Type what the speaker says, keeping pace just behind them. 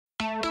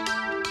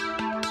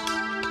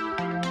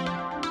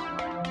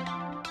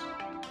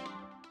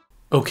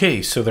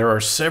Okay, so there are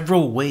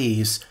several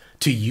ways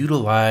to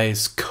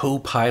utilize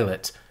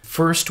Copilot.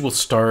 First, we'll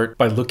start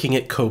by looking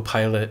at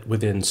Copilot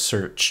within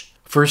search.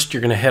 First, you're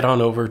going to head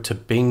on over to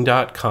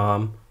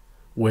bing.com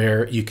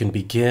where you can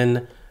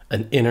begin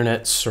an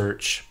internet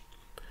search.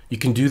 You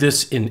can do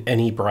this in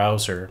any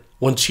browser.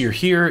 Once you're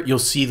here, you'll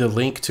see the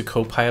link to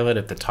Copilot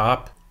at the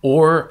top,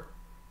 or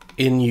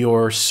in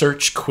your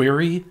search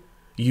query,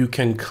 you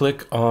can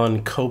click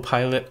on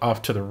Copilot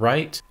off to the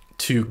right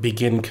to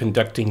begin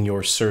conducting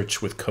your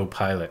search with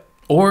Copilot.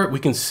 Or we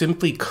can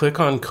simply click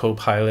on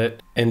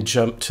Copilot and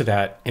jump to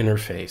that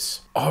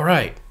interface. All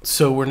right,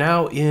 so we're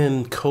now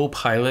in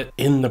Copilot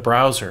in the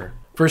browser.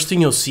 First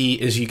thing you'll see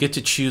is you get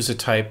to choose a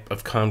type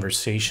of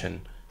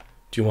conversation.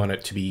 Do you want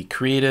it to be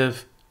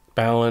creative,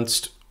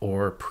 balanced,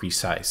 or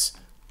precise?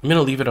 I'm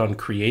gonna leave it on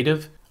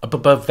creative. Up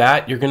above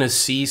that, you're gonna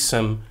see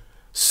some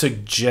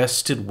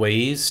suggested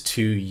ways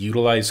to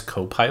utilize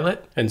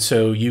Copilot. And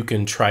so you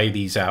can try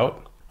these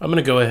out. I'm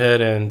gonna go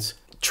ahead and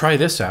try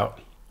this out.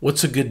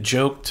 What's a good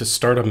joke to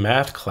start a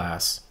math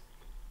class?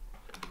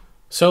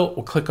 So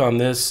we'll click on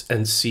this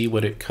and see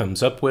what it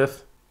comes up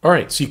with. All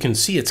right, so you can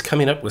see it's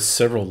coming up with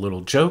several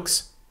little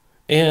jokes,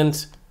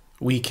 and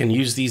we can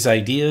use these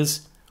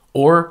ideas,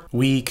 or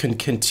we can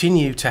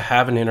continue to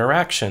have an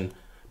interaction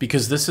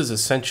because this is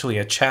essentially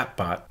a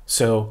chatbot.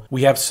 So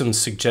we have some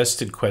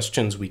suggested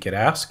questions we could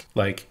ask,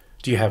 like,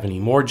 do you have any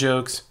more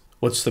jokes?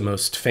 What's the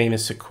most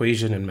famous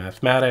equation in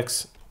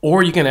mathematics?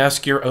 Or you can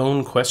ask your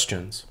own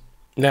questions.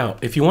 Now,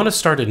 if you want to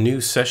start a new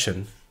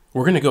session,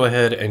 we're going to go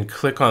ahead and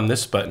click on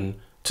this button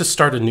to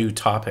start a new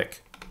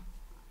topic.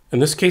 In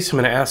this case, I'm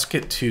going to ask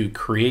it to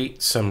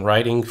create some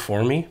writing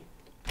for me.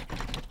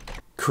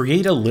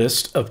 Create a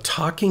list of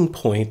talking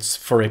points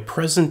for a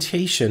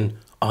presentation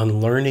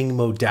on learning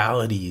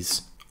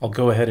modalities. I'll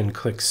go ahead and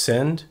click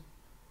send,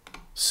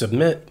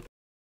 submit.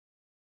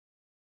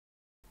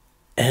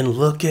 And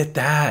look at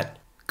that.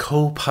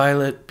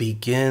 Copilot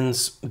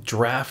begins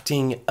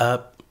drafting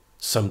up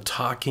some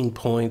talking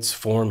points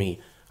for me.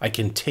 I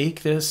can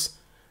take this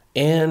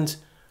and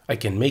I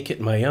can make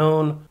it my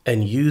own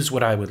and use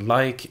what I would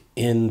like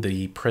in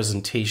the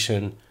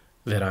presentation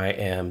that I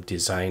am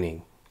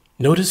designing.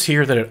 Notice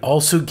here that it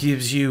also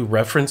gives you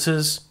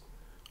references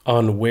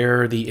on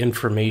where the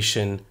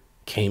information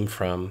came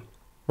from.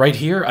 Right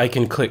here, I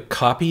can click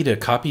copy to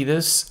copy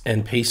this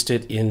and paste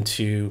it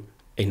into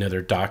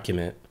another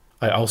document.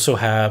 I also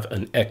have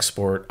an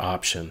export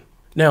option.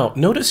 Now,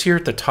 notice here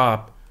at the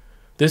top,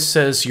 this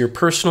says your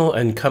personal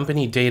and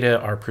company data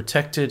are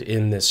protected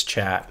in this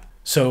chat.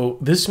 So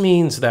this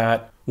means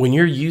that when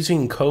you're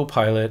using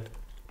Copilot,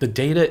 the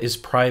data is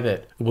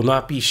private. It will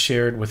not be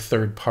shared with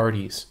third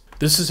parties.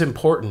 This is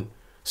important.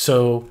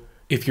 So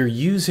if you're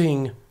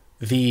using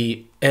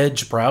the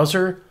Edge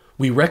browser,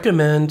 we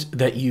recommend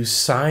that you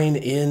sign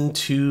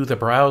into the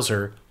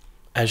browser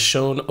as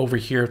shown over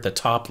here at the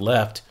top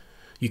left.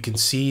 You can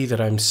see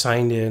that I'm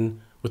signed in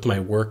with my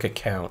work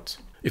account.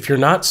 If you're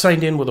not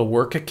signed in with a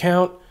work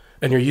account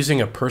and you're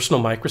using a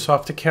personal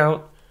Microsoft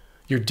account,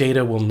 your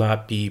data will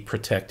not be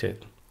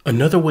protected.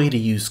 Another way to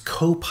use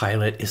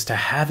Copilot is to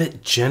have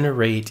it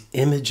generate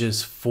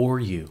images for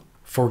you.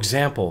 For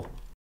example,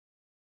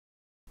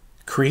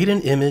 create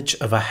an image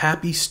of a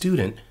happy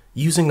student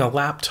using a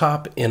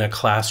laptop in a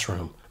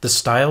classroom. The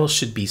style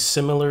should be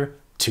similar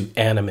to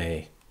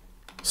anime.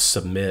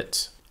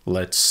 Submit.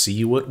 Let's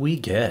see what we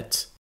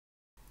get.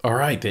 All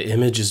right, the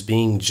image is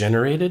being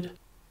generated.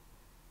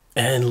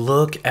 And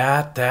look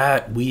at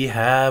that. We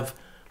have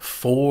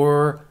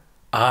 4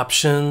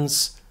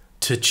 options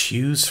to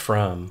choose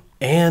from.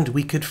 And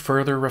we could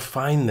further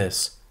refine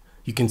this.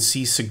 You can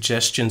see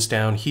suggestions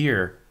down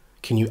here.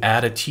 Can you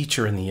add a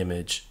teacher in the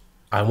image?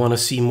 I want to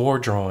see more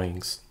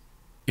drawings.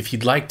 If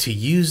you'd like to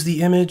use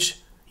the image,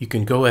 you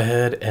can go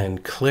ahead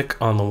and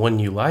click on the one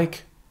you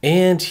like.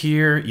 And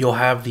here you'll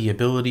have the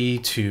ability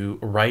to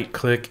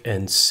right-click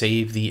and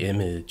save the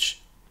image.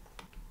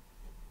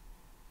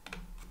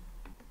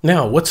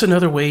 Now, what's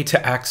another way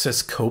to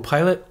access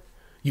Copilot?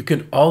 You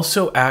can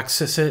also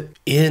access it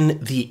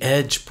in the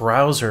Edge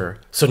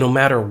browser. So no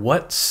matter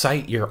what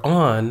site you're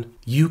on,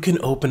 you can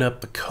open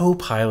up the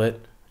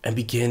Copilot and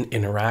begin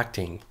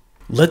interacting.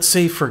 Let's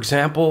say, for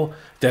example,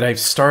 that I've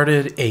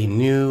started a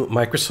new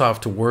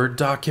Microsoft Word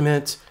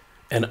document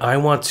and I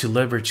want to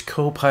leverage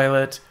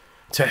Copilot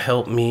to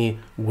help me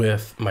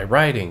with my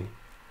writing.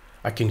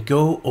 I can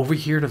go over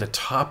here to the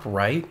top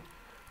right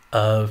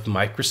of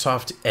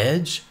Microsoft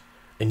Edge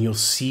and you'll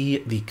see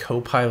the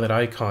Copilot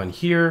icon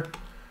here.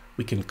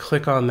 We can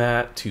click on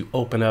that to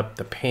open up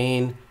the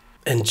pane.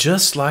 And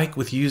just like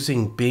with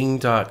using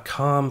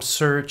bing.com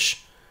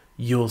search,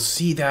 you'll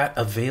see that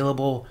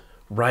available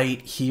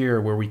right here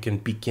where we can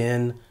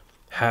begin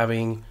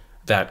having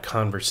that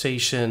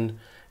conversation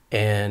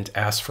and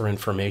ask for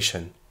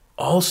information.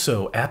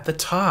 Also at the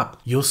top,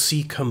 you'll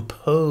see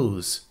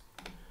Compose.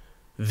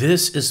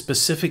 This is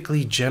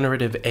specifically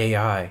generative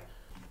AI.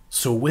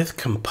 So with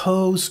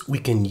Compose, we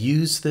can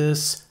use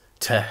this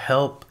to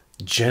help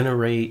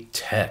generate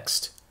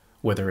text,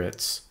 whether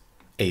it's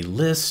a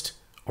list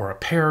or a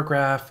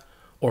paragraph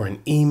or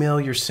an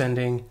email you're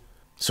sending.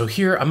 So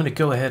here I'm going to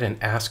go ahead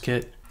and ask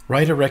it,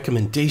 write a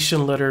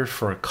recommendation letter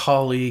for a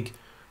colleague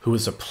who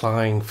is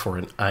applying for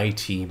an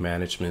IT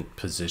management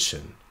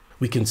position.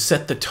 We can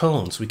set the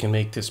tones. We can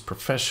make this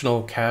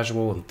professional,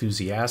 casual,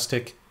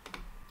 enthusiastic.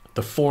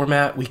 The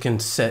format we can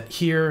set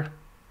here,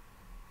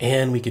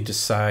 and we can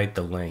decide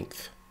the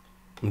length.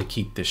 I'm going to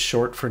keep this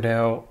short for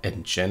now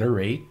and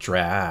generate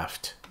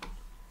draft.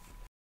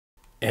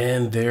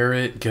 And there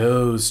it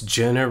goes,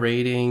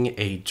 generating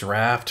a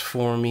draft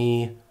for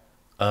me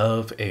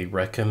of a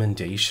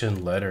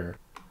recommendation letter.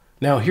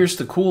 Now here's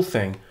the cool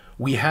thing.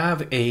 We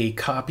have a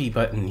copy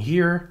button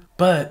here,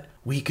 but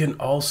we can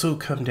also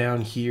come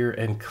down here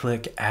and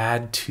click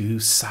add to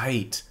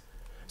site.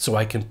 So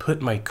I can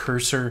put my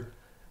cursor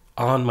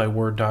on my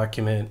Word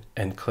document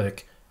and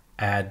click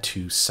add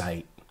to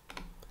site.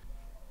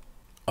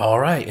 All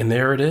right, and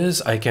there it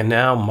is. I can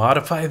now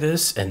modify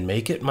this and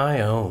make it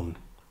my own.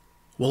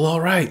 Well,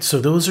 all right, so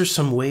those are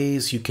some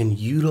ways you can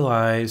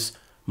utilize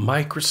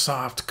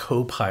Microsoft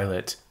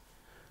Copilot.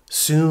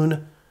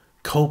 Soon,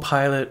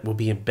 Copilot will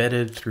be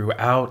embedded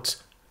throughout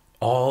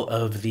all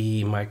of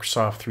the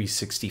Microsoft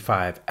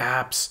 365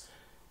 apps,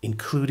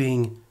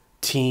 including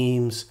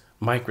Teams,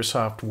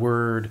 Microsoft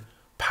Word,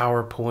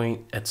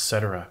 PowerPoint,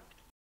 etc.